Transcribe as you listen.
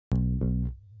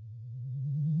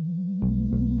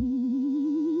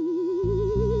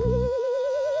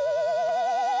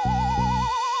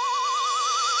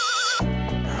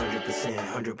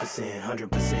100%,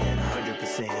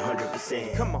 100%,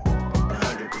 100%. Come on.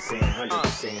 100%, 100%,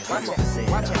 100%,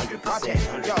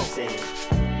 100%,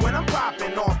 100%. When I'm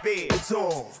popping off bed, it's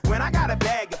on. When I got a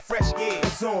bag of fresh gear,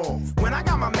 it's on. When I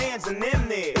got my mans and them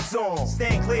there, it's on.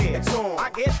 Stand clear, it's on. I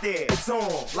get there, it's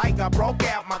on. Like I broke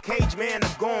out my cage, man,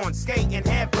 I'm gone. Skating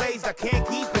half blazed, I can't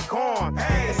keep it calm.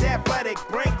 Hey, it's athletic,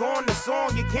 bring on the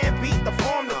song. You can't beat the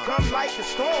form that comes like a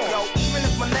storm. Yo, even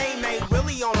if my name ain't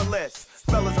really on the list,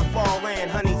 fellas are falling,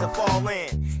 honeys are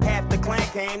falling. Half the clan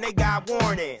came, they got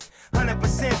warning.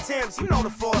 100% Tim's, you know the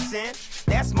force in.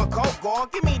 That's my coke, girl,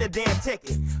 give me the damn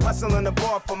ticket. Hustling the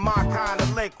bar for my kind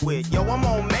of liquid. Yo, I'm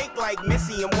on make like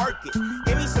Missy and work it.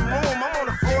 Give me some room, I'm on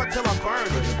the floor till I burn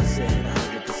it.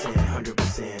 100%,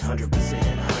 100%,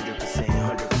 100%, 100%,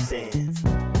 100%,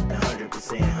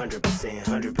 100%, 100%,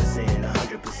 100%,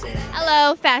 100%.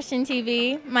 Hello, Fashion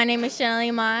TV. My name is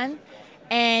Iman,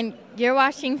 and you're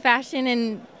watching Fashion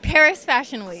in Paris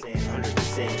Fashion Week.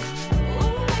 100%.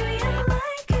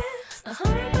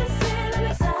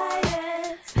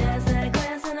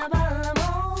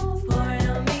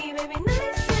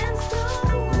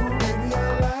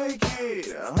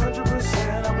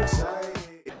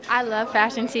 I love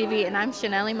Fashion TV, and I'm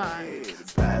Chanel Iman.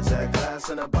 Pass that glass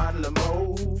and a bottle of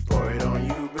mauve. Pour it on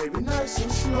you, baby, nice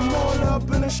and slow. I'm all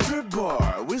up in a strip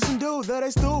bar with some dough that I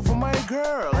stole from my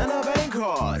girl and a bank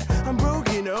card. I'm broke,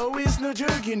 you know, it's no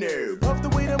joke, you know. Puff the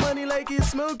weight of money like it's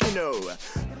smoke, you know.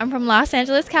 I'm from Los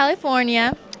Angeles,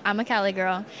 California. I'm a Cali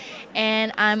girl,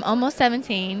 and I'm almost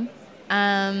 17.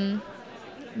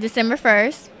 December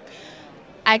 1st.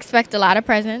 I expect a lot of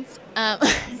presents.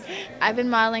 I've been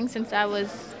modeling since I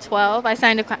was 12. I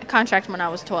signed a contract when I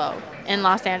was 12 in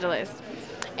Los Angeles.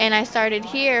 And I started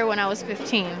here when I was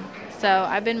 15. So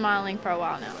I've been modeling for a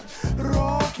while now.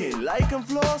 Rocking like I'm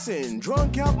flossing.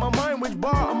 Drunk out my mind, which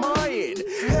bar am I in?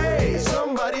 Hey,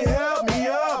 somebody help me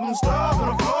up. I'm starving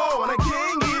on the floor and I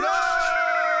can't get up.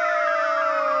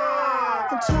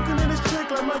 I'm talking to this chick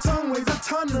like my tongue weighs a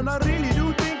ton. And I really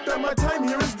do think that my time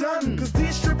here is done. Cause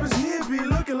these strippers here be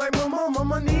looking like my mom.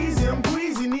 I'm uneasy, I'm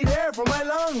queasy, need air for my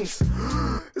lungs.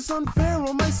 It's unfair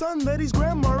on my son that his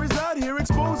grandma is out here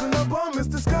exposing a bum. It's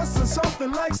disgusting,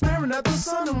 something like staring at the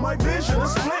sun. And my vision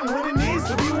is split when it needs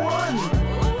to be one.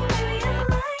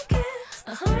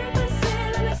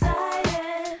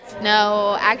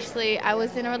 No, actually, I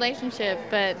was in a relationship,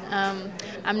 but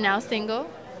I'm now single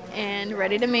and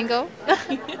ready to mingle.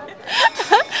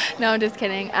 No, I'm just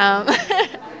kidding. Let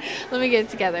me get it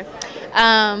together.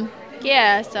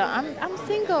 Yeah, so I'm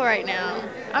single right now.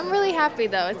 I'm really happy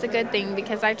though. It's a good thing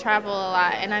because I travel a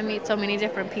lot and I meet so many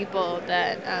different people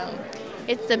that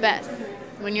it's the best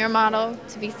when you're a model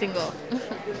to be single.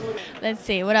 Let's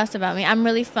see, what else about me? I'm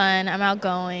really fun. I'm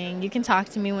outgoing. You can talk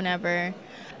to me whenever.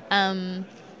 I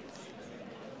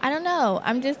don't know.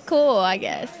 I'm just cool, I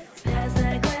guess.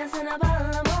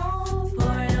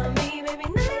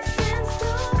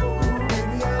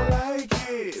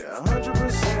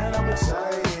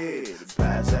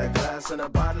 And a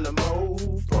bottle of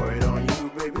mauve, pour it on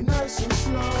you, baby, nice and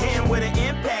slow. And with an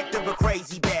impact of a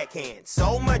crazy backhand.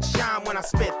 So much shine when I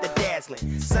spit the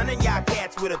dazzling. Son of y'all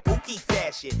cats with a bookie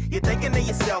fashion. You're thinking to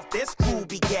yourself, this crew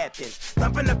be captains.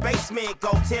 Thump in the basement,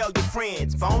 go tell your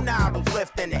friends. Phone albums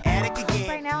lift in the attic again.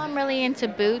 Right now I'm really into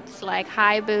boots, like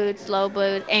high boots, low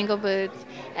boots, ankle boots.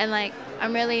 And like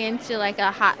I'm really into like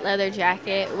a hot leather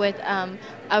jacket with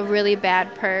a really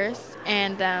bad purse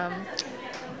and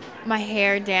my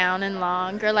hair down and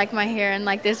long, or like my hair in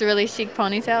like this really chic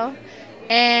ponytail.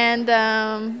 And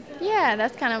yeah,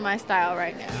 that's kind of my style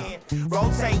right now.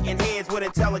 Rotating heads with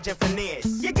intelligent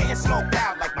finesse. You're getting smoked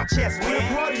out like my chest We're win.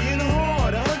 partying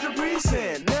hard,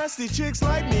 100%. Nasty chicks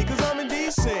like me cause I'm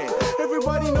indecent.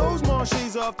 Everybody knows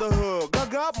Marshay's off the hook. I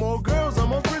got more girls,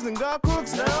 I'm on prison, got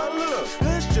crooks. Now look,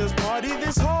 let's just party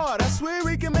this hard. I swear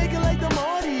we can make it like the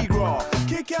Mardi Gras.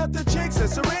 Kick out the chicks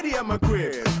that's already at my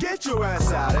crib. Get your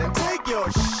ass out and take your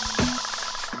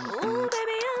Ooh,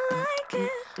 baby, I like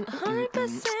it.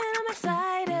 100%, I'm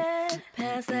excited.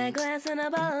 Pass that glass and a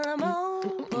bottle of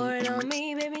mauve. Pour it on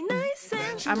me, baby, nice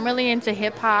and I'm really into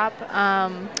hip hop,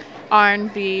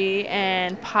 R&B,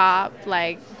 and pop.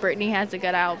 Like Britney has a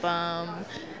good album.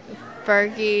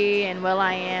 Fergie and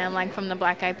will.i.am, like from the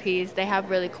Black Eyed Peas, they have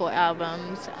really cool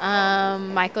albums.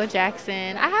 Michael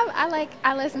Jackson.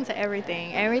 I listen to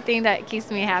everything that keeps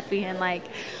me happy and like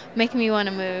make me want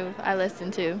to move. I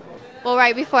listen to. Well,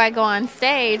 right before I go on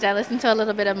stage, I listen to a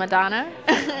little bit of Madonna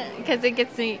because it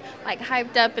gets me like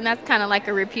hyped up, and that's kind of like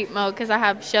a repeat mode because I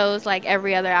have shows like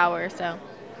every other hour. So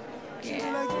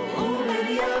yeah. Ooh,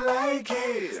 baby, I like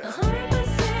it.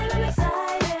 100%, I'm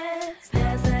excited.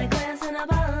 Pass that glass and a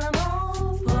bottle of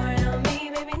mauve. Pour it on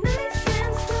me, baby, nice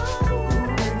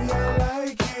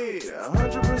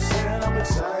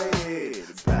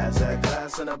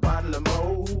and a bottle of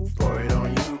Mo. Pour it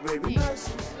on you, baby, nice.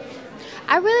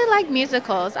 I really like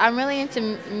musicals. I'm really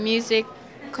into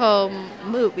musical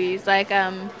movies. Like,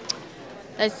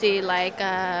 let's see, like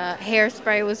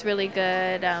Hairspray was really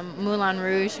good. Moulin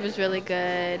Rouge was really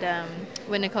good.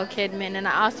 With Nicole Kidman. And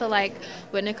I also like,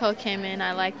 with Nicole Kidman,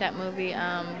 I like that movie.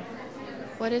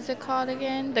 What is it called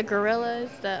again? The Gorillas,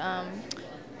 the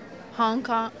Hong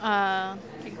Kong,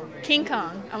 King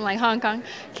Kong. I'm like Hong Kong.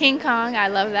 King Kong, I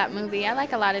love that movie. I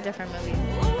like a lot of different movies.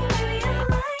 Ooh, baby, I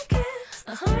like it.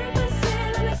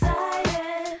 100% I'm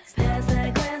excited. Pass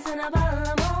that glass and a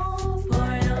bottle of Mo.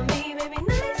 Pour it on me, baby,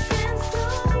 nice and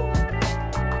slow.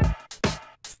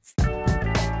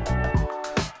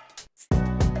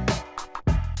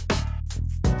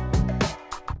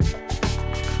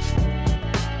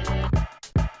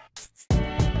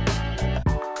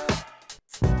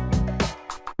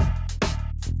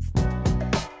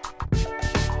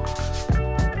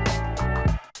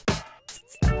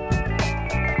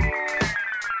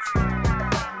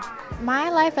 My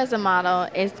life as a model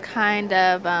is kind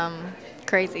of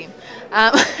crazy.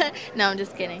 No, I'm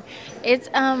just kidding. It's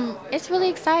really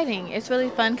exciting. It's really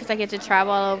fun because I get to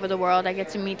travel all over the world. I get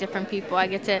to meet different people. I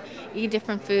get to eat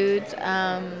different foods.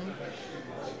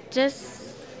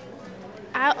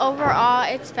 Overall,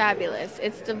 it's fabulous.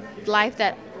 It's the life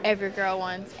that every girl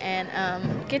wants, and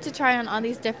get to try on all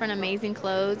these different amazing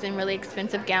clothes and really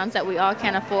expensive gowns that we all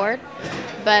can't afford.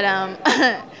 But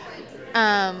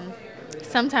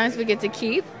sometimes we get to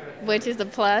keep, which is a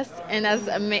plus, and I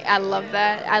love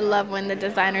that. I love when the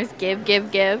designers give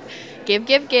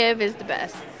is the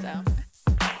best. So.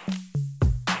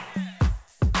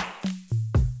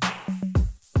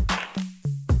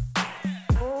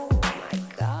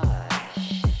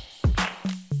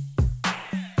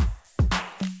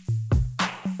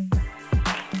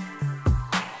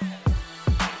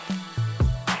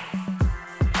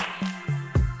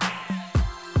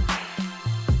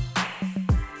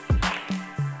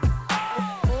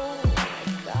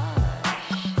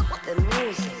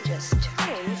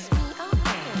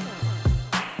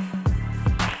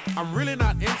 I'm really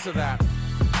not into that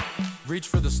reach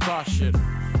for the star shit.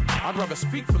 I'd rather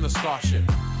speak from the starship.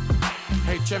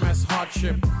 HMS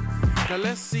hardship. Now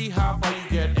let's see how far you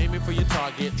get aiming for your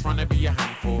target, trying to be a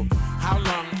handful. How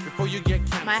long before you get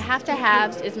canceled? My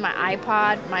have-to-haves is my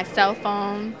iPod, my cell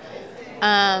phone,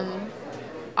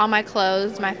 all my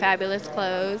clothes, my fabulous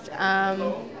clothes.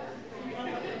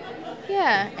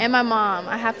 Yeah, and my mom.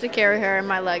 I have to carry her in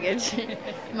my luggage.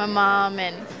 My mom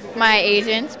and my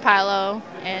agents, Paolo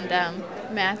and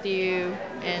Matthew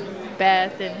and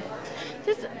Beth, and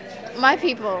just my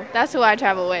people. That's who I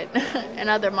travel with. And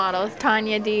other models.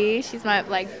 Tanya D, she's my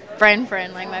friend,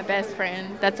 like my best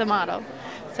friend. That's a model.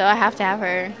 So I have to have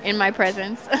her in my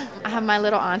presence. I have my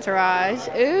little entourage.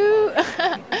 Ooh.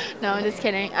 No, I'm just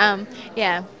kidding.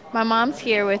 Yeah, my mom's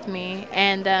here with me,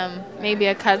 and maybe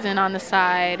a cousin on the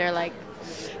side, or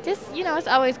just, it's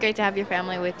always great to have your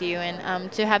family with you,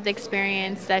 and to have the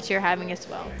experience that you're having as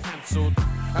well. Cancelled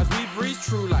as we breeze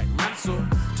through like Mansell.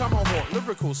 Tomahawk,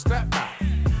 lyrical step back.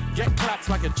 Get clapped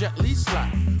like a Jet Li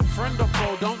slap. Friend or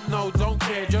foe, don't know, don't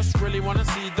care. Just really wanna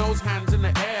see those hands in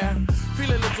the air.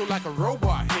 Feel a little like a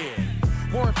robot here.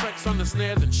 More effects on the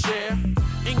snare than share.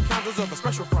 Encounters of a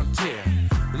special frontier.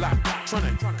 Like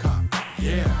electronic cop,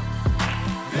 yeah.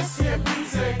 This here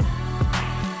music.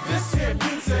 This here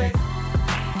music.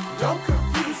 Don't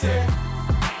confuse it.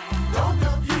 Don't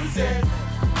abuse it.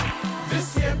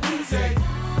 This here music.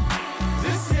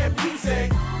 This here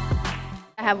music.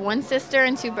 I have one sister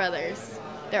and two brothers.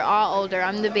 They're all older.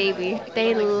 I'm the baby.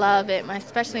 They love it.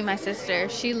 Especially my sister.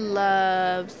 She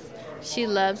loves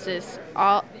this.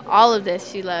 All of this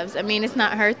she loves. I mean, it's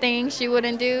not her thing. She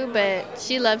wouldn't do, but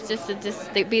she loves just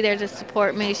to be there to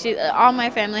support me. All my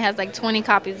family has 20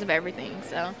 copies of everything,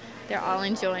 so they're all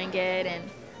enjoying it, and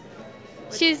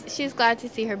she's glad to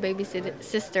see her baby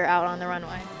sister out on the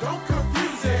runway. Don't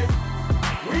confuse it.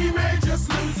 We may just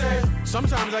lose it.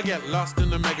 Sometimes I get lost in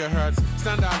the megahertz.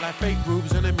 Stand out like fake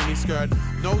boobs in a miniskirt.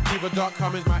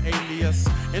 NoDiva.com is my alias.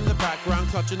 In the background,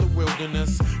 clutching the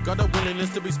wilderness. Got a willingness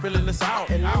to be spilling this out.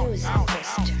 Here's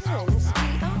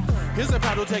a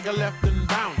paddle, take a left and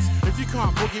bounce. If you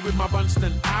can't boogie with my bunch,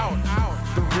 then out.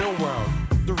 The real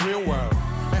world.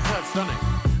 It hurts, doesn't it?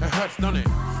 It hurts, doesn't it?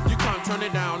 You can't turn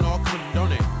it down or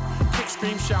condone it. Kick,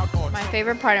 scream, shout, or... My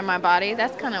favorite part of my body?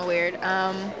 That's kind of weird.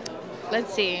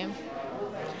 Let's see.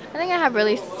 I think I have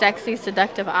really sexy,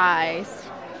 seductive eyes.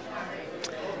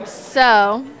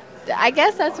 So, I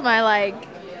guess that's my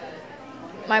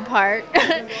part.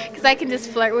 Because I can just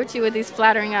flirt with you with these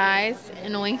flattering eyes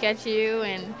and wink at you.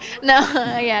 And no,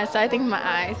 yeah, so I think my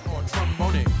eyes.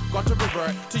 Got to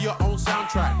revert to your own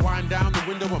soundtrack. Wind down the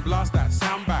window and blast that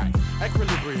sound back.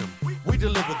 Equilibrium, we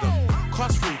deliver them.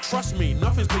 Cost free, trust me,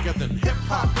 nothing's bigger than hip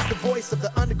hop. It's the voice of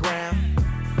the underground.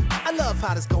 I love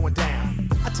how this going down.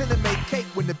 I tend to make cake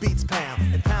when the beats pound.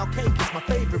 And pound cake is my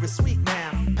favorite sweet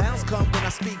now. Pounds come when I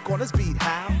speak on this beat,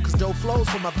 how? Cause dough flows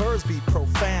when my verbs be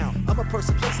profound. I'm a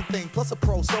person, place a thing, plus a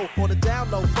pro. So on the down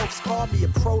low, folks call me a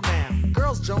pro now.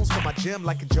 Girls Jones for my gym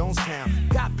like in Jonestown.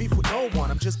 Got beef with no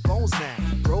one, I'm just bones now.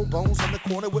 Throw bones on the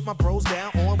corner with my bros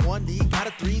down. On one knee, got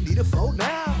a 3, need a flow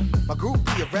now. My group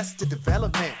be Arrested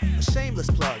Development. A shameless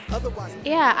plug, otherwise...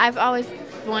 Yeah, I've always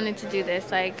wanted to do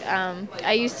this. Like,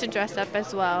 I used to dress up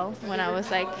as well when I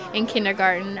was like in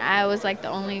kindergarten. I was like the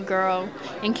only girl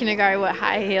in kindergarten with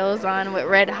high heels on with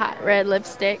red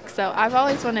lipstick. So I've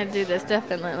always wanted to do this,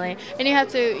 definitely. And you have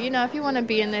to, you know, if you want to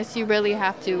be in this, you really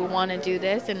have to want to do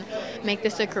this and make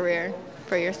this a career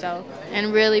for yourself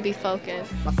and really be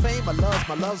focused. My fame, my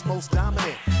love's most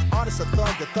dominant. Artists are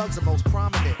thug, the thugs are most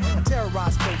prominent. I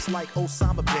terrorize folks like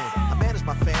Osama bin. I manage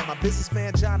my fam, my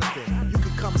businessman Jonathan. You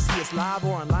can come see us live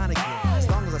or online again. As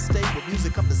long as I stay with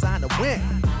music, I'm designed to win.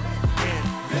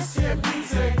 This here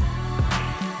music,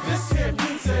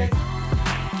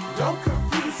 don't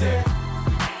confuse it,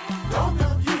 don't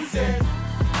abuse it.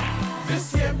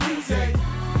 This here music,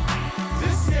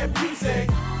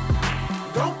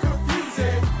 don't confuse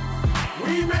it,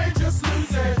 we may just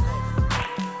lose it.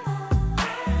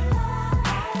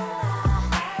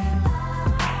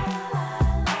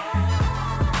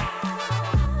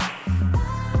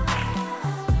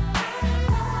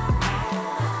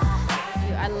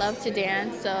 I love to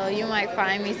dance, so you might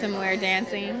find me somewhere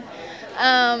dancing.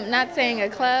 Not saying a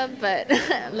club, but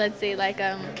let's see, like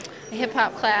a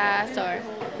hip-hop class, or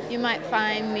you might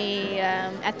find me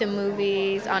at the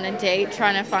movies on a date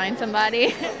trying to find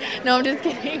somebody. No, I'm just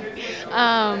kidding.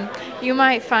 You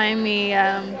might find me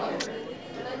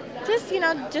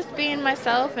just being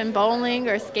myself and bowling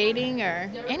or skating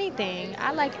or anything.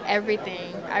 I like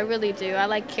everything. I really do. I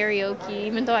like karaoke,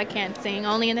 even though I can't sing,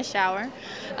 only in the shower.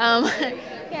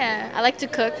 Yeah, I like to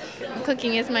cook.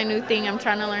 Cooking is my new thing. I'm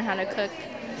trying to learn how to cook.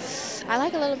 I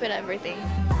like a little bit of everything.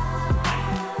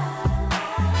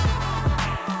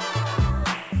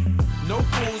 No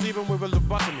fools even with a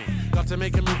lobotomy. Got to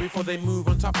make a move before they move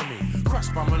on top of me.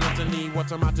 Crushed by monotony, what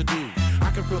am I to do?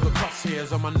 I can feel the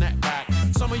crosshairs on my neck back.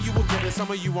 Some of you will get it, some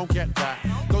of you won't get that.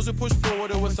 Those who push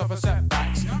forward will suffer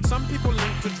setbacks. Some people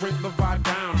link to drink the vibe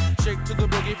down. Shake to the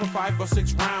boogie for 5 or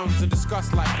 6 rounds and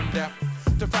discuss life and death.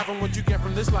 To fathom what you get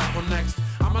from this life or next.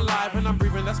 I'm alive and I'm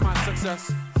breathing, that's my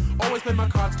success. Always play my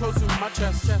cards close to my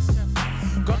chest.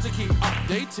 Got to keep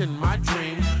updating my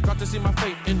dream. Got to see my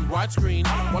fate in widescreen.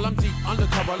 While I'm deep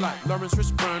undercover like Lawrence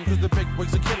Fishburne. Cause the big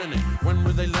wigs are killing it. When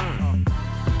will they learn?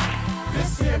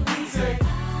 This here music,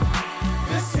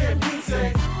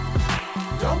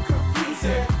 don't confuse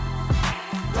it,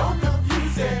 don't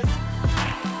abuse it.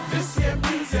 This here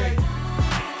music.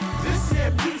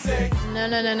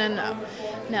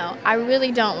 No, I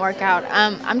really don't work out.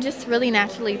 I'm just really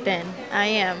naturally thin. I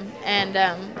am. And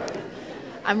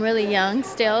I'm really young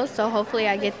still, so hopefully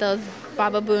I get those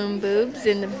Baba Boom boobs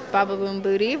and the Baba Boom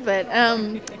booty, but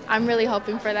I'm really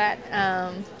hoping for that.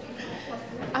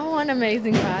 I want an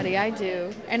amazing body, I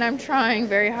do. And I'm trying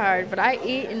very hard, but I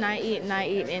eat and I eat and I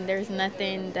eat, and there's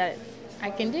nothing that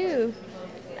I can do.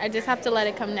 I just have to let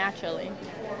it come naturally.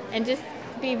 And just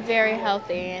be very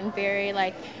healthy and very,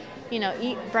 like, you know,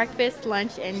 eat breakfast,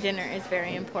 lunch, and dinner is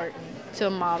very important to a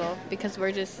model because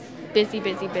we're just busy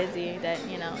that,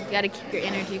 you know, you got to keep your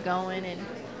energy going and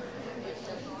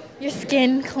your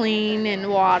skin clean and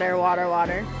water.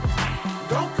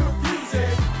 Don't confuse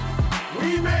it,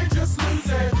 we may just lose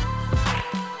it.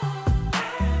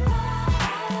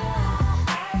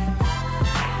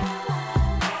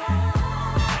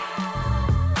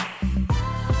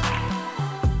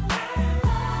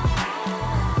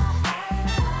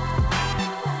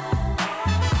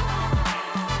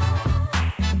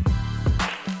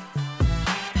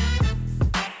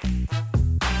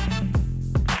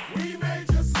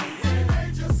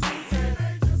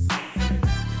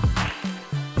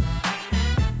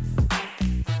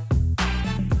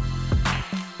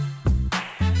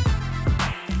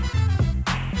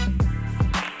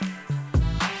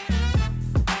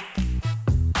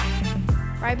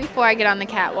 Right before I get on the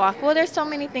catwalk, well, there's so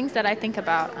many things that I think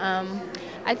about.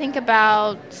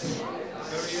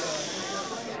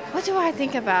 What do I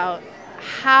think about?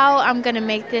 How I'm going to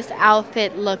make this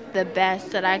outfit look the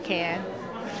best that I can.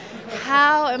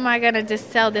 How am I going to just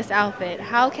sell this outfit?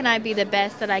 How can I be the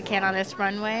best that I can on this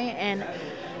runway? And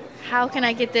how can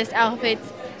I get this outfit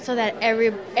so that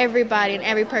everybody and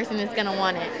every person is going to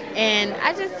want it. And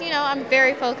I just, I'm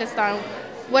very focused on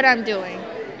what I'm doing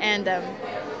and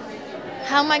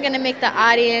how am I going to make the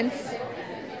audience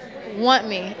want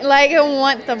me, like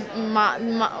want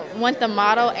the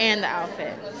model and the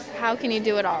outfit. How can you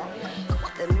do it all?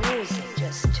 The music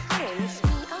just turns me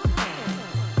on.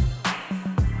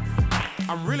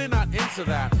 I'm really not into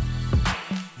that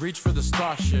reach for the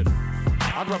star shit.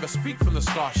 I'd rather speak from the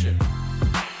starship.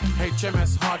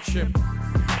 HMS hardship.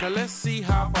 Now let's see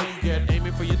how far you get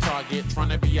aiming for your target, trying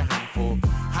to be a handful.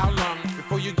 How long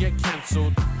before you get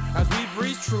cancelled? As we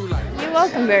breeze through like You're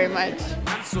welcome very much.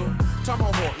 Ansel,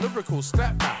 tomahawk, lyrical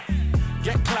step back.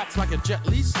 Get claps like a Jet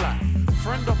Li slap.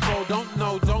 Friend or foe, don't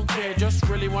know, don't care. Just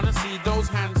really wanna see those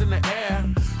hands in the air.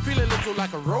 Feel a little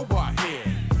like a robot here.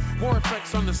 More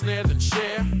effects on the snare than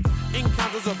share.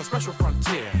 Encounters of a special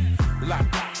frontier. Like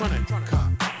electronic,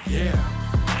 yeah.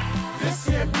 This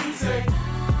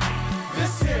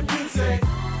here music,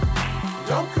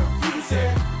 don't confuse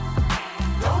it,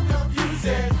 don't confuse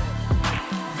it.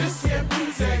 This here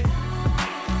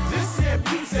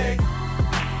music,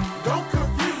 don't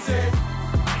confuse it.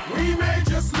 We may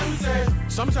just lose it.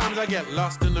 Sometimes I get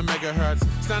lost in the megahertz,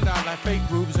 stand out like fake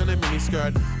boobs in a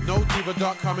miniskirt.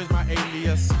 NoDiva.com is my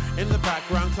alias. In the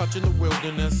background, clutching the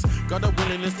wilderness. Got a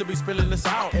willingness to be spilling this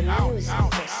out. Here's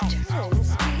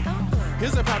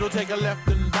a paddle, take a left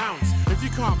and bounce. If you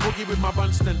can't boogie with my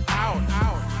bunch, then out.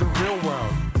 The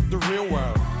real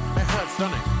world. It hurts,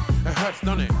 doesn't it? It hurts,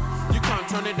 doesn't it? You can't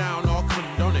turn it down or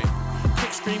condone it.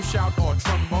 Kick, scream, shout, or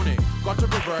trombone it. Got to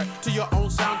revert to your own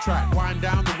soundtrack. Wind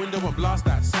down the window and blast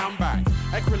that sound back.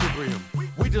 Equilibrium,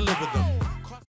 we deliver them.